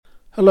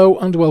Hello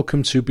and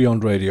welcome to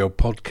Beyond Radio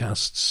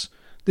Podcasts.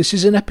 This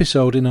is an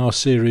episode in our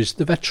series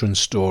The Veteran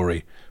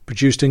Story,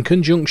 produced in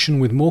conjunction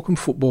with Morecambe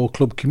Football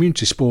Club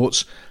Community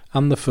Sports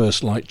and the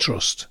First Light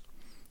Trust.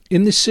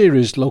 In this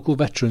series, local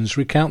veterans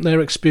recount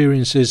their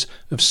experiences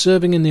of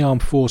serving in the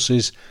armed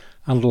forces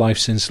and life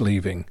since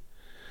leaving.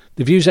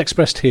 The views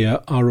expressed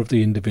here are of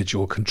the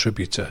individual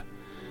contributor.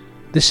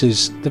 This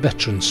is The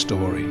Veteran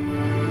Story.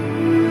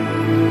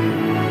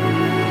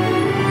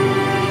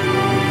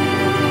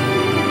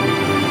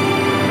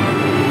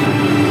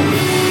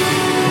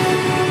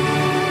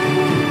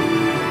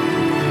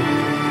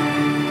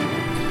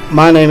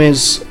 My name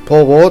is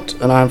Paul Ward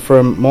and I'm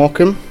from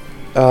Morecambe.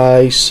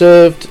 I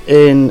served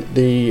in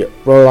the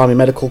Royal Army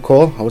Medical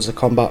Corps. I was a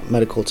combat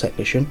medical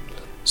technician.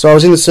 So I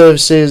was in the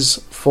services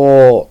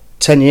for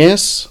 10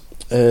 years.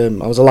 I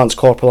was a Lance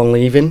Corporal on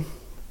leaving.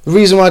 The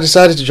reason why I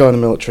decided to join the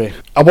military,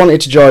 I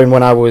wanted to join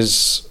when I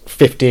was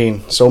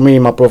 15. So me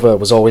and my brother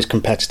was always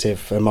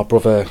competitive, and my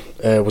brother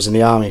was in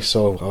the army,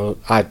 so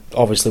I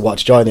obviously wanted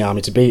to join the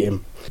army to beat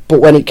him.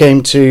 But when it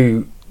came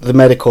to the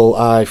medical,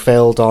 I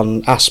failed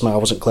on asthma. I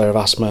wasn't clear of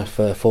asthma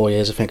for 4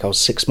 years. I think I was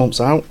 6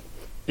 months out.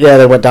 Yeah,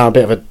 then went down a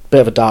bit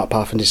of a dark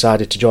path and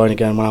decided to join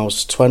again when I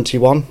was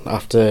 21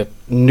 after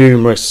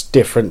numerous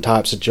different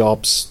types of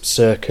jobs,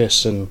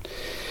 circus and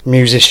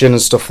musician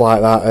and stuff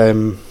like that.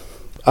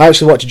 I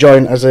actually wanted to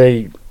join as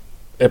a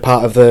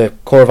part of the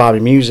Corps of Army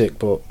Music,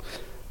 but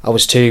I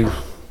was too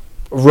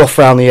rough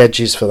around the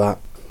edges for that.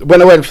 When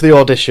I went for the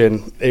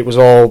audition,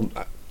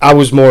 I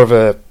was more of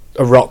a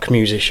rock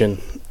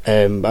musician.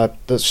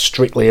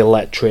 Strictly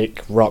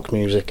electric rock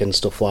music and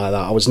stuff like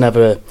that. I was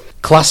never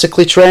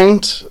classically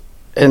trained,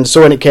 and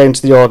so when it came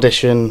to the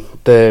audition,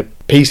 the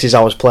pieces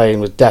I was playing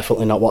was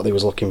definitely not what they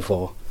was looking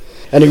for.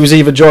 And it was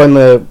either join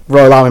the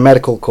Royal Army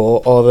Medical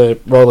Corps or the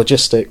Royal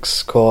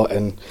Logistics Corps,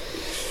 and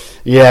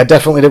yeah,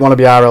 definitely didn't want to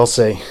be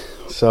RLC.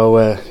 So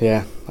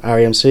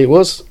REMC it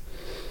was.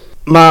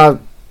 My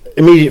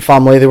immediate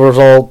family, they were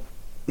all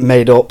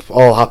made up,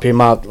 all happy.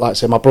 Like I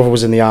said, my brother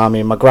was in the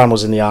army, my gran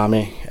was in the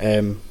army.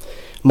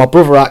 My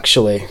brother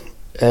actually,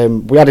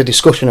 we had a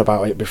discussion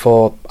about it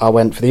before I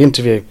went for the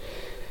interview.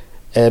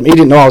 He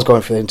didn't know I was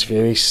going for the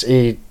interview.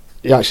 He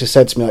actually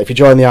said to me, like, if you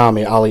join the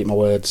army, I'll eat my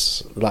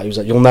words. Like, he was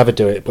like, you'll never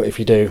do it, but if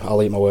you do,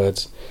 I'll eat my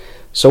words.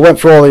 So I went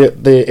through all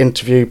the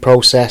interview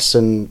process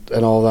and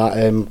all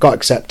that, got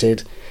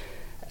accepted.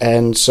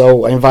 And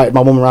so I invited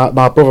my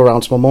brother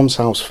around to my mum's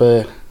house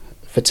for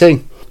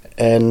tea.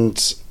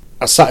 And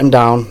I sat him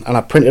down and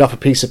I printed off a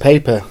piece of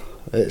paper.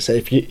 It said,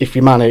 if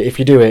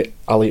you do it,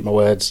 I'll eat my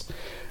words.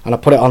 And I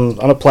put it on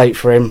a plate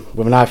for him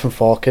with a knife and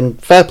fork, and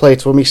fair play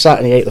to him, he sat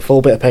and he ate the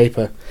full bit of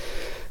paper.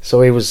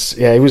 So he was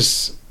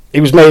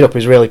made up. He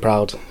was really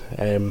proud.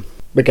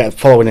 We get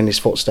following in his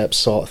footsteps,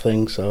 sort of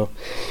thing. So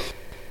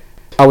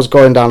I was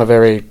going down a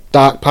very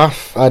dark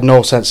path. I had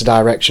no sense of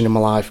direction in my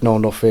life, no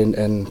nothing,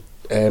 and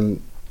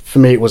for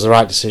me it was the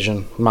right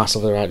decision,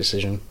 massively the right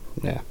decision.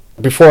 Yeah.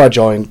 Before I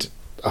joined,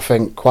 I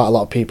think quite a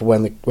lot of people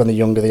when they're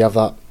younger, they have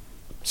that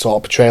sort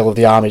of portrayal of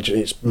the army.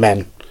 It's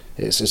men.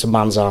 It's a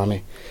man's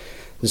army.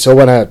 And so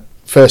when I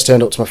first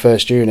turned up to my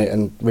first unit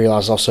and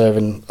realised I was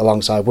serving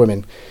alongside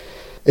women,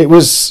 it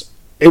was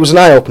an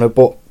eye-opener,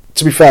 but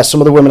to be fair,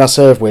 some of the women I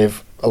served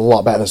with are a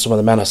lot better than some of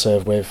the men I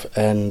served with,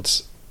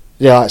 and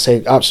yeah, like I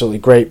say, absolutely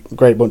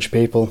great bunch of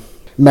people.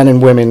 Men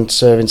and women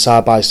serving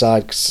side by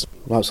side,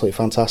 absolutely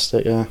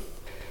fantastic, yeah.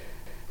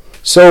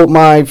 So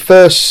my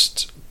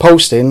first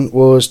posting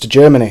was to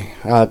Germany.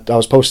 I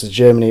was posted to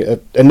Germany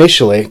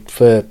initially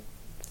for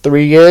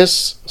 3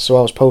 years, so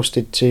I was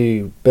posted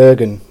to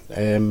Bergen.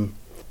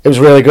 It was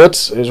really good.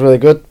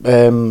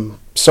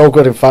 So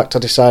good, in fact, I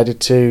decided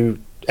to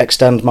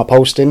extend my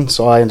posting,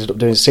 so I ended up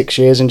doing 6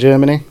 years in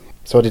Germany.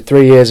 So I did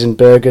 3 years in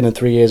Bergen and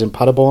 3 years in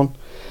Paderborn.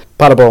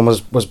 Paderborn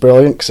was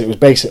brilliant because it was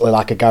basically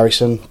like a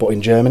garrison, but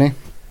in Germany.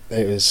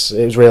 It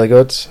was really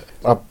good.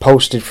 I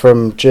posted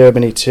from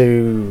Germany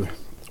to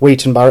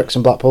Wheaton Barracks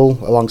in Blackpool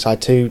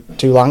alongside two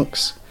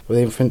Lancs with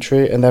the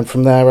infantry, and then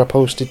from there I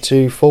posted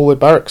to Fulwood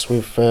Barracks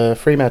with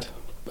Free Med.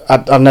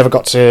 I never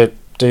got to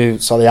do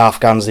the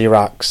Afghans, the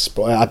Iraqs,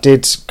 but I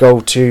did go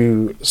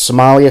to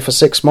Somalia for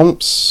 6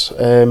 months.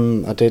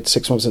 I did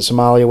 6 months in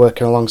Somalia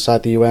working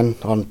alongside the UN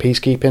on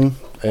peacekeeping.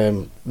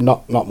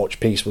 Not much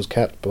peace was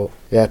kept, but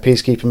yeah,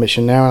 peacekeeping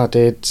mission there. I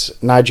did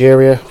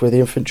Nigeria with the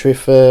infantry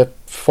for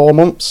 4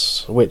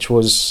 months, it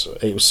was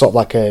sort of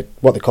like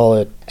what they call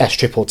a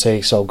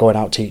STTT, so going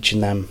out teaching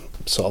them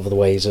sort of the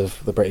ways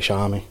of the British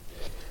Army.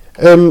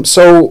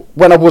 So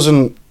when I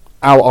wasn't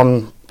out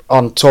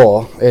on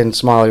tour in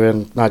Somalia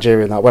and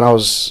Nigeria and that, when I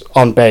was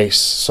on base,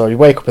 so you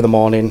wake up in the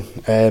morning,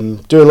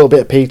 do a little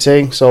bit of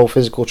PT, so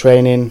physical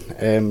training,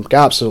 get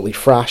absolutely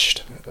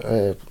thrashed,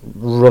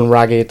 run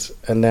ragged,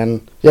 and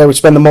then we'd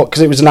spend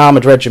because it was an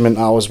armoured regiment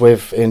I was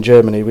with in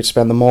Germany, we'd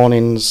spend the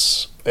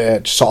mornings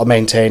just sort of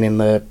maintaining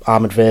the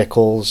armoured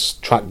vehicles,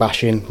 track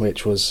bashing,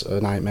 which was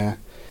a nightmare.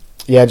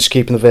 Just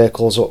keeping the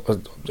vehicles up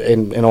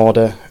in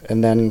order,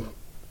 and then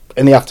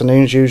in the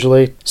afternoons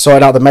usually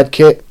sorting out the med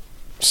kit,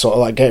 sort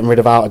of like getting rid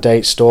of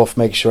out-of-date stuff,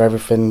 making sure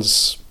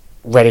everything's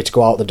ready to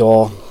go out the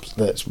door,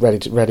 that's ready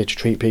to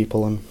treat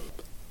people. And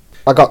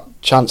I got a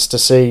chance to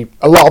see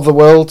a lot of the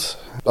world,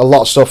 a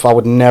lot of stuff I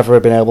would never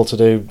have been able to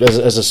do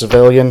as a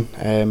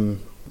civilian.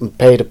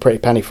 Paid a pretty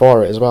penny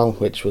for it as well,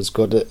 which was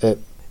good.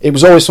 It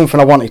was always something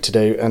I wanted to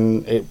do,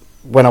 and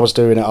when I was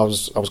doing it, I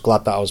was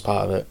glad that I was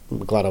part of it.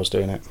 I'm glad I was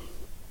doing it.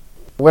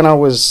 When I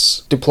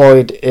was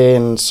deployed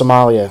in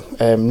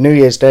Somalia, New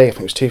Year's Day, I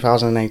think it was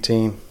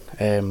 2018,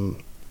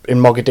 in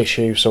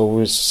Mogadishu, so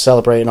we was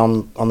celebrating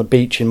on the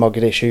beach in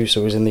Mogadishu,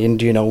 so it was in the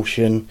Indian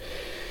Ocean.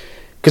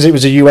 Because it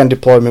was a UN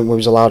deployment, we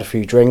was allowed a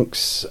few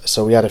drinks,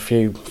 so we had a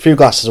few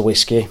glasses of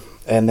whiskey,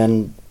 and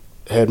then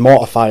heard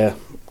mortar fire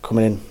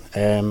coming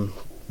in,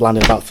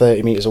 landing about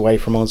 30 metres away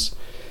from us.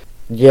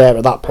 Yeah,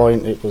 at that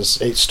point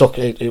it stuck,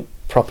 it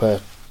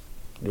proper,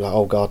 like,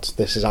 oh god,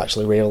 this is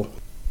actually real.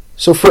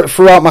 So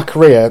throughout my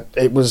career,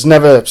 it was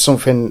never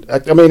something,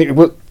 I mean,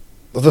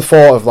 the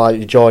thought of like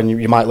you join,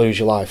 you might lose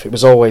your life, it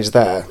was always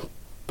there,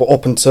 but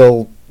up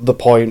until the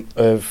point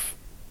of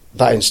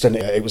that instant,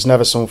 it was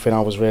never something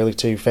I was really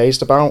too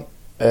phased about.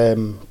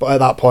 But at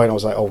that point, I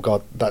was like, oh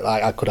god, that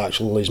I could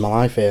actually lose my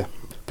life here.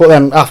 But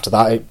then after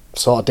that, it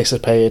sort of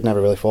dissipated,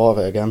 never really thought of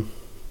it again.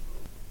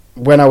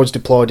 When I was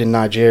deployed in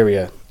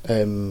Nigeria,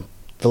 the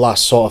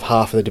last sort of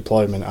half of the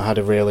deployment, I had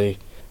a really,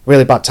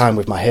 really bad time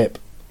with my hip.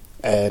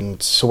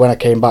 And so when I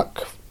came back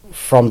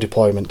from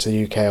deployment to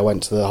the UK, I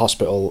went to the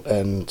hospital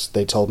and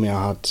they told me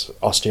I had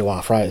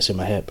osteoarthritis in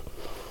my hip.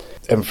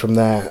 And from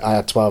there, I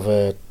had to have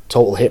a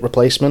total hip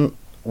replacement,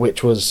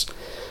 which was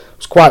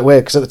quite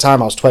weird because at the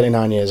time I was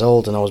 29 years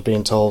old and I was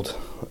being told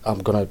I'm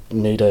going to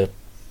need a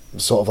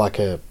sort of like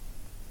a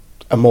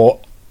more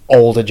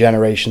older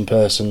generation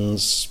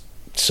person's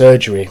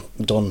surgery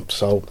done.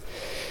 So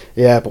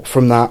yeah, but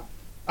from that,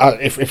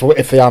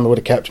 if the army would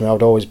have kept me, I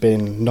would have always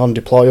been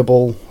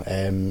non-deployable,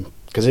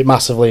 because it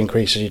massively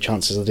increases your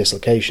chances of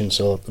dislocation,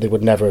 so they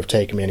would never have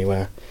taken me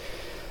anywhere.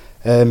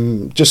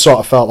 Just sort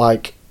of felt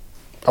like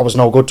I was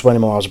no good to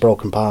anymore, I was a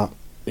broken part.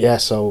 Yeah,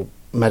 so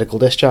medical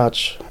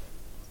discharge.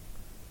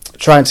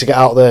 Trying to get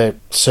out of the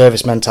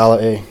service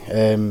mentality.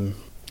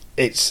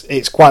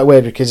 It's quite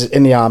weird because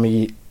in the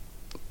army,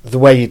 the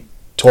way you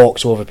talk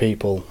to other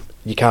people,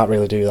 you can't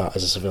really do that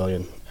as a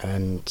civilian.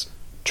 And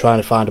trying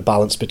to find a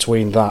balance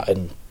between that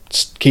and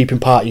keeping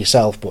part of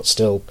yourself, but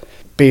still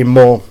being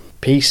more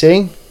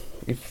PC,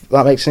 if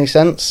that makes any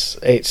sense.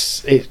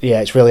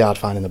 It's really hard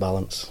finding the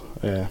balance.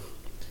 Yeah.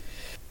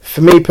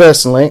 For me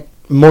personally,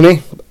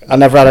 money. I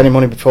never had any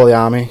money before the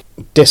army.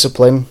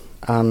 Discipline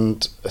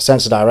and a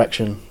sense of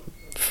direction,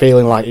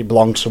 feeling like you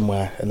belonged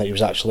somewhere and that you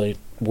was actually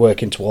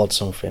working towards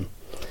something.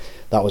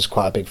 That was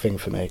quite a big thing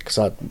for me, because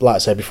like I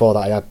said before,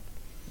 that I had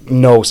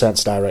no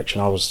sense of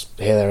direction. I was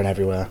here, there and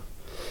everywhere.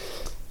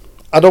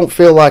 I don't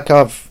feel like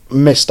I've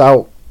missed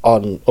out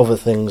on other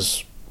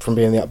things from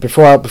being the...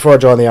 Before I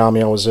joined the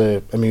army, I was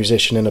a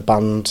musician in a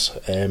band.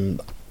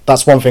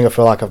 That's one thing I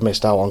feel like I've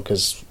missed out on,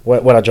 because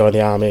when I joined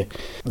the army,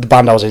 the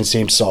band I was in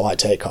seemed to sort of like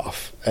take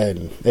off,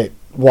 and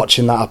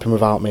watching that happen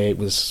without me, it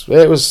was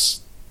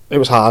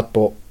hard,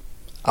 but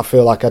I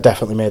feel like I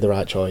definitely made the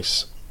right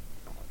choice.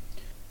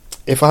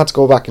 If I had to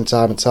go back in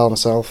time and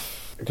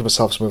give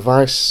myself some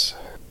advice,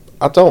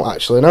 I don't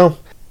actually know.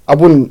 I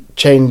wouldn't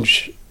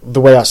change the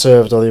way I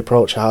served or the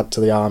approach I had to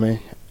the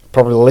army.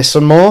 Probably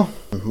listen more,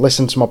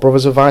 listen to my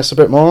brother's advice a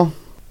bit more,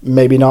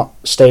 maybe not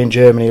stay in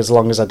Germany as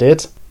long as I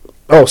did.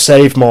 Oh,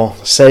 save more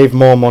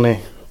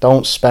money.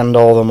 Don't spend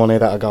all the money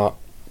that I got,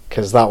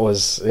 because that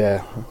was,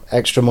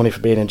 extra money for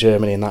being in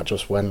Germany, and that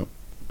just went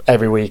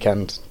every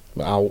weekend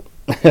out.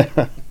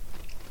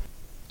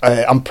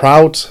 I'm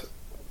proud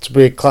to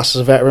be classed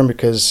as a veteran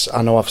because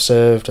I know I've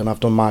served and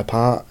I've done my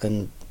part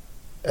and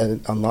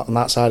on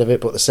that side of it,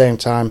 but at the same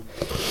time,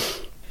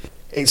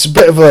 it's a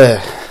bit of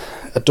a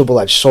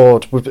double-edged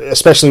sword,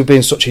 especially with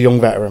being such a young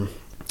veteran.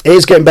 It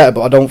is getting better,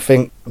 but I don't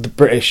think the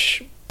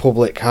British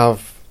public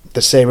have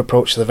the same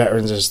approach to the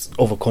veterans as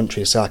other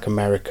countries, like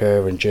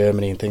America and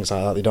Germany and things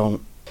like that. They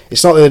don't.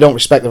 It's not that they don't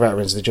respect the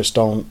veterans; they just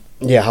don't.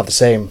 Have the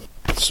same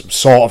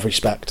sort of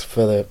respect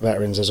for the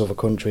veterans as other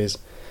countries.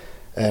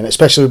 And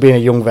especially with being a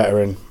young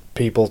veteran,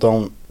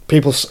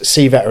 people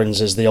see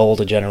veterans as the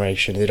older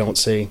generation. They don't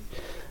see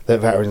that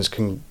veterans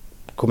can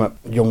come at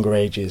younger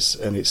ages,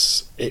 and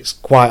it's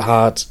quite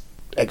hard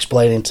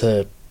explaining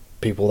to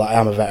people that I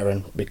am a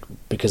veteran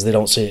because they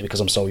don't see it because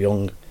I'm so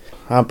young.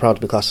 I'm proud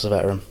to be classed as a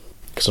veteran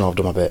because I know I've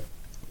done my bit.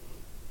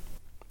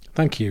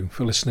 Thank you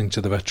for listening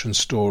to The Veteran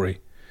Story.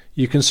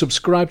 You can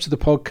subscribe to the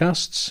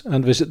podcasts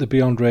and visit the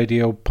Beyond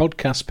Radio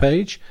podcast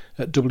page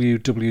at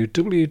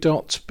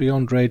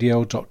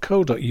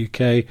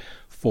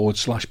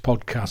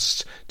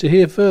www.beyondradio.co.uk/podcasts to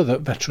hear further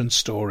veteran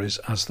stories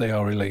as they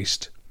are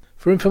released.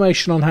 For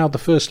information on how the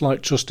First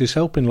Light Trust is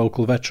helping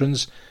local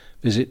veterans,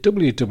 visit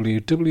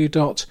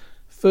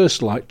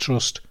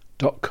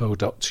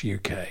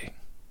www.firstlighttrust.co.uk.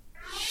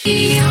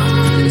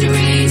 Beyond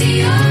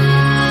Radio.